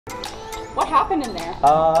What happened in there?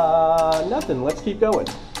 Nothing. Let's keep going.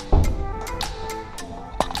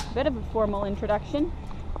 Bit of a formal introduction.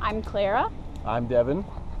 I'm Clara. I'm Devin.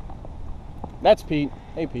 That's Pete.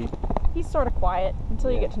 Hey, Pete. He's sort of quiet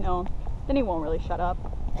until you get to know him. Then he won't really shut up.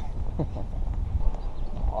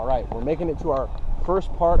 All right, we're making it to our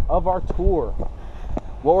first part of our tour.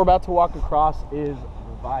 What we're about to walk across is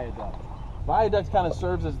the viaduct. Viaduct kind of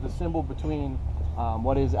serves as the symbol between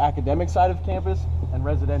what is academic side of campus and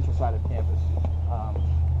residential side of campus.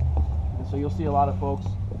 And so you'll see a lot of folks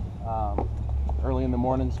early in the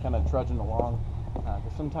mornings kind of trudging along.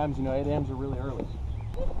 Because sometimes, 8 a.m.s are really early.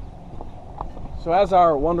 So as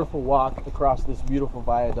our wonderful walk across this beautiful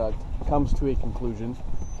viaduct comes to a conclusion,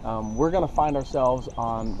 we're going to find ourselves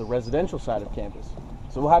on the residential side of campus.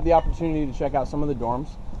 So we'll have the opportunity to check out some of the dorms.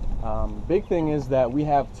 Big thing is that we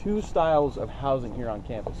have 2 styles of housing here on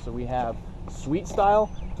campus. So we have suite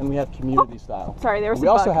style and we have community style. Sorry, there was we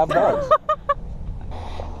also have bugs.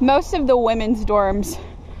 Most of the women's dorms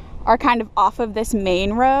are kind of off of this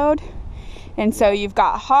main road. And so you've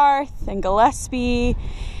got Hearth and Gillespie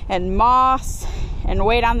and Moss, and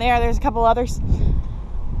way down there's a couple others.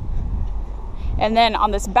 And then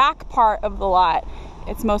on this back part of the lot,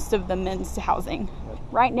 it's most of the men's housing.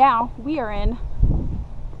 Right now, we are in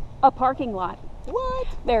a parking lot. What?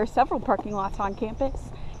 There are several parking lots on campus.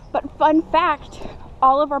 But fun fact,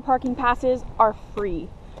 all of our parking passes are free,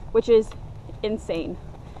 which is insane.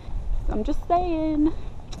 So I'm just saying,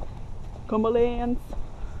 Cumberlands.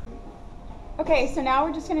 Okay, so now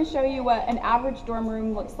we're just going to show you what an average dorm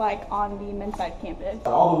room looks like on the men's side campus.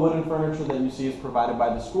 All the wooden furniture that you see is provided by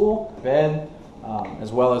the school, bed,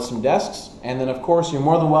 as well as some desks. And then of course, you're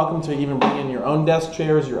more than welcome to even bring in your own desk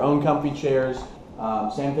chairs, your own comfy chairs.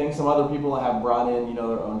 Same thing, some other people have brought in, their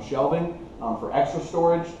own shelving for extra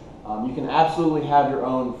storage. You can absolutely have your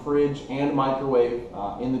own fridge and microwave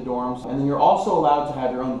in the dorms. And then you're also allowed to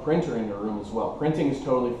have your own printer in your room as well. Printing is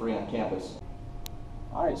totally free on campus.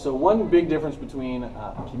 All right, so one big difference between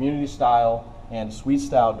community style and suite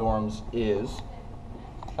style dorms is,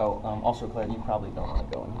 also Claire, you probably don't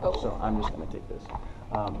want to go in here, so I'm just going to take this,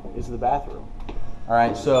 is the bathroom. All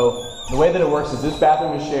right, so the way that it works is this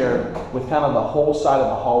bathroom is shared with kind of the whole side of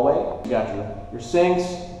the hallway. You got your sinks,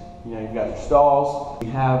 you've got your stalls.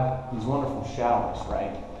 You have these wonderful showers,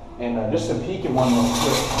 right? And just to peek in one real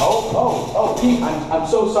quick. Oh, Pete, I'm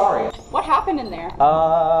so sorry. What happened in there?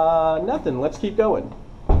 Nothing. Let's keep going.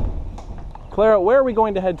 Clara, where are we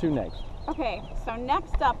going to head to next? Okay, so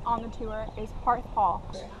next up on the tour is Hearth Hall.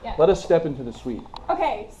 Yeah. Let us step into the suite.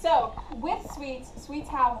 Okay, so with suites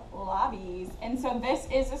have lobbies. And so this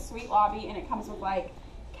is a suite lobby, and it comes with like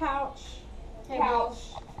couch,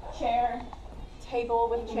 chair, table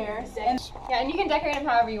with chairs. And you can decorate them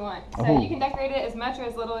however you want. So you can decorate it as much or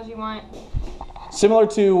as little as you want. Similar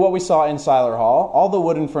to what we saw in Seiler Hall, all the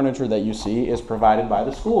wooden furniture that you see is provided by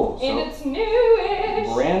the school. And it's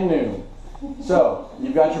newish. Brand new. So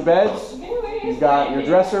you've got your beds, you've got your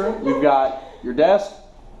dresser, you've got your desk.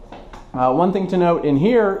 One thing to note, in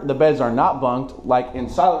here, the beds are not bunked. Like in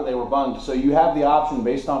Seiler, they were bunked. So you have the option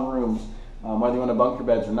based on rooms, whether you want to bunk your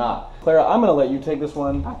beds or not. Clara, I'm going to let you take this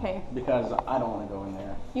one. Okay. Because I don't want to go in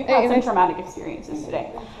there. You've had some traumatic experiences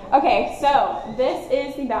today. Okay, so this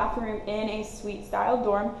is the bathroom in a suite style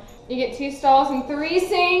dorm. You get 2 stalls and 3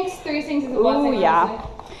 sinks. 3 sinks is a blessing. Ooh, yeah.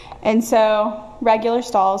 And so regular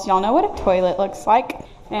stalls, y'all know what a toilet looks like.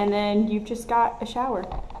 And then you've just got a shower.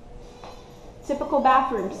 Typical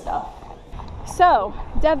bathroom stuff. So,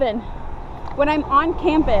 Devin, when I'm on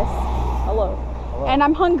campus, hello. And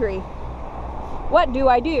I'm hungry, what do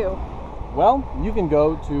I do? Well, you can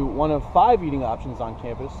go to one of 5 eating options on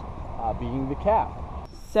campus, being the Caf.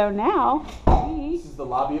 So now, This is the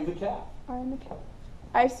lobby of the Caf. are in the Caf.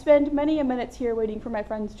 I spend many minutes here waiting for my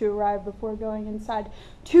friends to arrive before going inside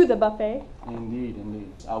to the buffet. Indeed,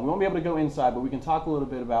 indeed. We won't be able to go inside, but we can talk a little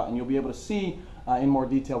bit about, and you'll be able to see in more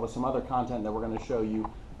detail with some other content that we're going to show you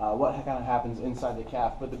what kind of happens inside the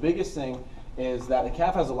Caf. But the biggest thing is that the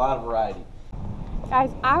Caf has a lot of variety.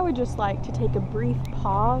 Guys, I would just like to take a brief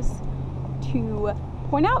pause to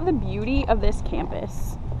point out the beauty of this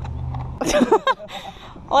campus.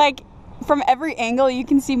 Like, from every angle you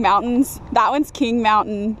can see mountains. That one's King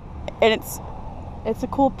Mountain, and it's a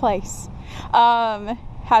cool place.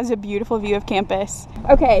 Has a beautiful view of campus.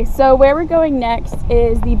 Okay, so where we're going next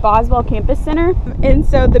is the Boswell Campus Center. And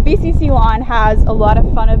so the BCC lawn has a lot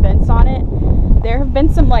of fun events on it. There have been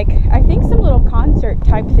some, I think some little concert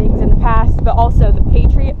type things in the past, but also the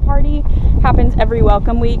Patriot Party happens every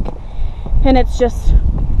welcome week. And it's just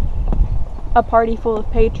a party full of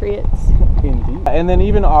patriots. Indeed. And then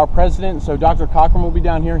even our president, so Dr. Cochran will be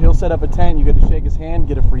down here. He'll set up a tent. You get to shake his hand,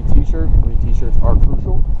 get a free t-shirt. Free t-shirts are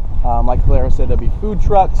crucial. Like Clara said, there'll be food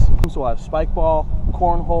trucks. So we'll have spike ball,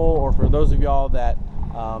 cornhole, or for those of y'all that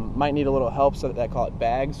might need a little help, so that call it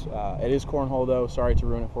bags. It is cornhole though. Sorry to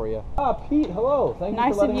ruin it for you. Pete, hello. Thank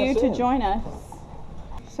you for letting us in. Nice of you to join us.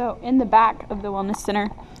 So in the back of the Wellness Center,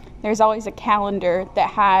 there's always a calendar that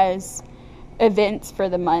has events for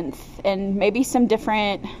the month and maybe some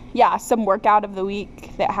different, some workout of the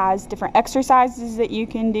week that has different exercises that you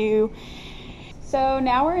can do. So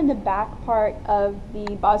now we're in the back part of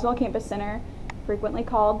the Boswell Campus Center, frequently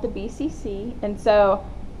called the BCC. And so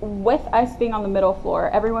with us being on the middle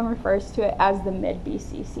floor, everyone refers to it as the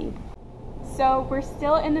mid-BCC. So we're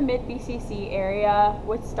still in the mid-BCC area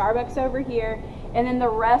with Starbucks over here. And then the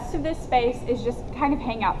rest of this space is just kind of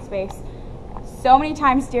hangout space. So many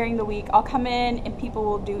times during the week, I'll come in and people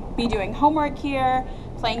will be doing homework here,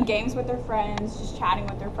 playing games with their friends, just chatting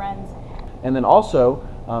with their friends. And then also,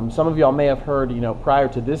 some of y'all may have heard, prior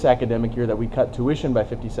to this academic year that we cut tuition by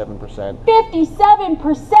 57%.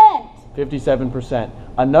 57%! 57%.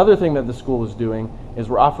 Another thing that the school is doing is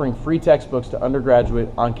we're offering free textbooks to undergraduate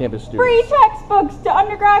on-campus students. Free textbooks to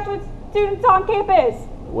undergraduate students on campus!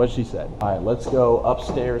 What she said. All right, let's go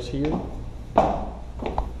upstairs here.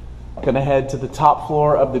 Gonna head to the top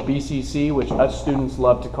floor of the BCC, which us students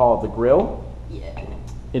love to call the Grill. Yeah.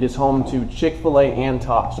 It is home to Chick-fil-A and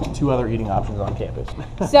Tops, two other eating options on campus.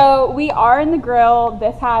 So we are in the Grill.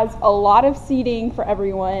 This has a lot of seating for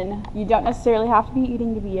everyone. You don't necessarily have to be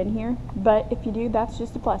eating to be in here, but if you do, that's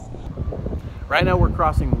just a plus. Right now we're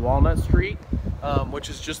crossing Walnut Street, which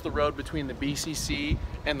is just the road between the BCC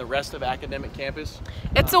and the rest of academic campus.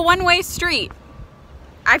 It's a one-way street.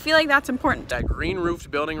 I feel like that's important. That green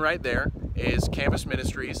roofed building right there is Campus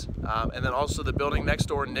Ministries, and then also the building next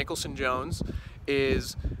door, Nicholson Jones,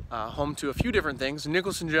 is home to a few different things.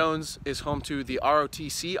 Nicholson Jones is home to the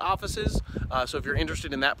ROTC offices, so if you're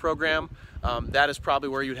interested in that program, that is probably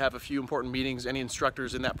where you'd have a few important meetings. Any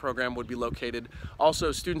instructors in that program would be located.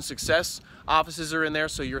 Also, student success offices are in there,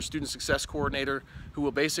 so your student success coordinator, who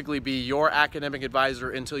will basically be your academic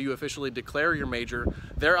advisor until you officially declare your major.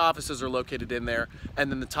 Their offices are located in there. And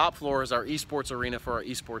then the top floor is our esports arena for our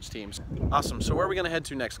esports teams. Awesome. So where are we going to head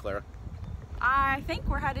to next, Clara? I think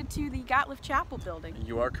we're headed to the Gatliff Chapel building.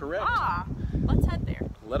 You are correct. Let's head there.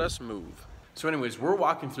 Let us move. So anyways, we're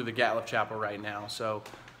walking through the Gatliff Chapel right now. So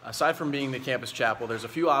aside from being the campus chapel, there's a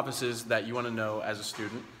few offices that you want to know as a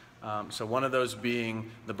student. So one of those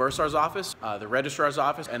being the bursar's office, the registrar's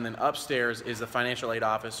office, and then upstairs is the financial aid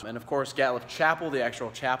office. And of course, Gatliff Chapel, the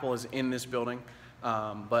actual chapel, is in this building.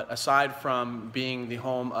 But aside from being the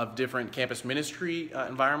home of different campus ministry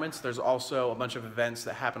environments, there's also a bunch of events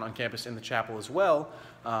that happen on campus in the chapel as well.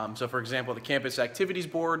 So for example, the Campus Activities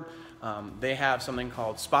Board, they have something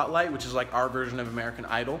called Spotlight, which is like our version of American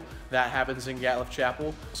Idol. That happens in Gatliff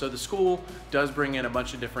Chapel. So the school does bring in a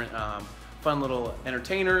bunch of different fun little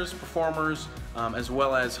entertainers, performers, as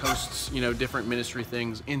well as hosts, different ministry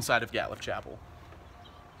things inside of Gatliff Chapel.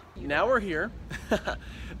 Now we're here.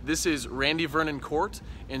 This is Randy Vernon Court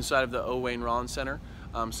inside of the O. Wayne Rollins Center.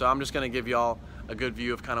 So I'm just going to give y'all a good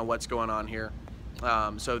view of kind of what's going on here.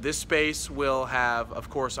 So this space will have, of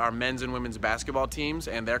course, our men's and women's basketball teams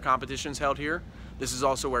and their competitions held here. This is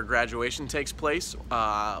also where graduation takes place,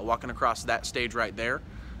 walking across that stage right there.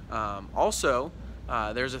 Also,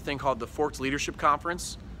 there's a thing called the Forked Leadership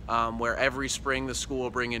Conference, where every spring the school will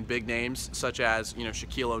bring in big names such as,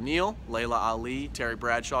 Shaquille O'Neal, Layla Ali, Terry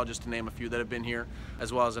Bradshaw, just to name a few that have been here,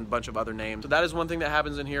 as well as a bunch of other names. So that is one thing that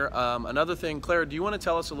happens in here. Another thing, Claire, do you want to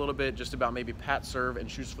tell us a little bit just about maybe Pat Serve and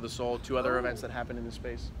Shoes for the Soul, two other events that happen in this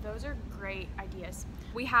space? Those are great ideas.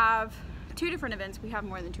 We have two different events. We have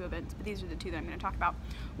more than two events, but these are the two that I'm going to talk about.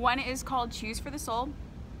 One is called Shoes for the Soul,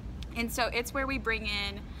 and so it's where we bring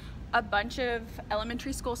in a bunch of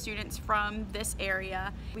elementary school students from this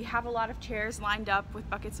area. We have a lot of chairs lined up with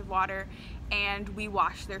buckets of water, and we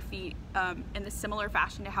wash their feet in the similar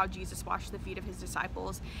fashion to how Jesus washed the feet of his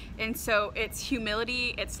disciples. And so it's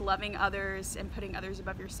humility, it's loving others and putting others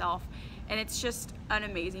above yourself, and it's just an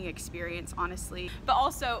amazing experience, honestly. But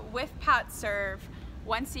also with Pat Serve,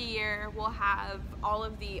 once a year we'll have all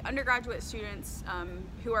of the undergraduate students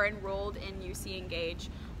who are enrolled in UC Engage.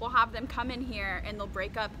 We'll have them come in here and they'll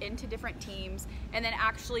break up into different teams and then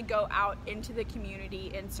actually go out into the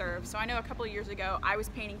community and serve. So I know a couple of years ago I was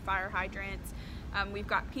painting fire hydrants. We've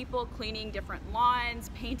got people cleaning different lawns,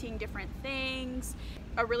 painting different things.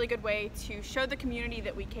 A really good way to show the community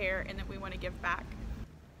that we care and that we want to give back.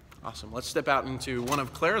 Awesome. Let's step out into one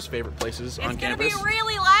of Clara's favorite places on campus. It's gonna be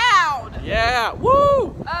really loud. Yeah,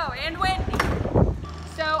 woo! Oh, and windy.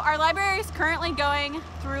 So our library is currently going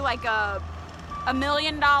through like a $1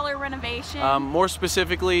 million renovation. More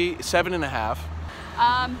specifically, 7.5.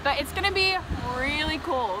 But it's gonna be really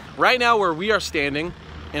cold. Right now where we are standing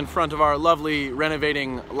in front of our lovely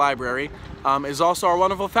renovating library is also our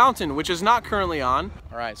wonderful fountain, which is not currently on.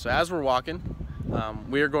 All right, so as we're walking,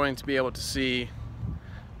 we are going to be able to see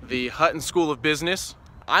the Hutton School of Business.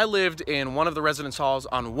 I lived in one of the residence halls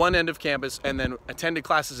on one end of campus and then attended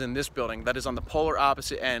classes in this building that is on the polar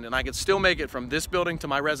opposite end, and I could still make it from this building to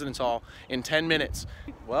my residence hall in 10 minutes.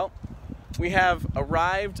 Well, we have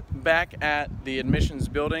arrived back at the admissions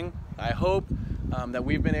building. I hope that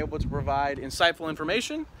we've been able to provide insightful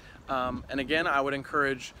information. And again, I would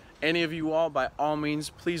encourage any of you all, by all means,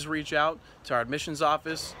 please reach out to our admissions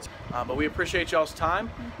office. But we appreciate y'all's time.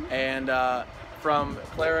 And from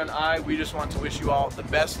Clara and I, we just want to wish you all the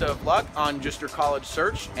best of luck on just your college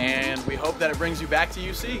search. And we hope that it brings you back to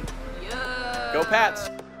UC. Yeah. Go Pats!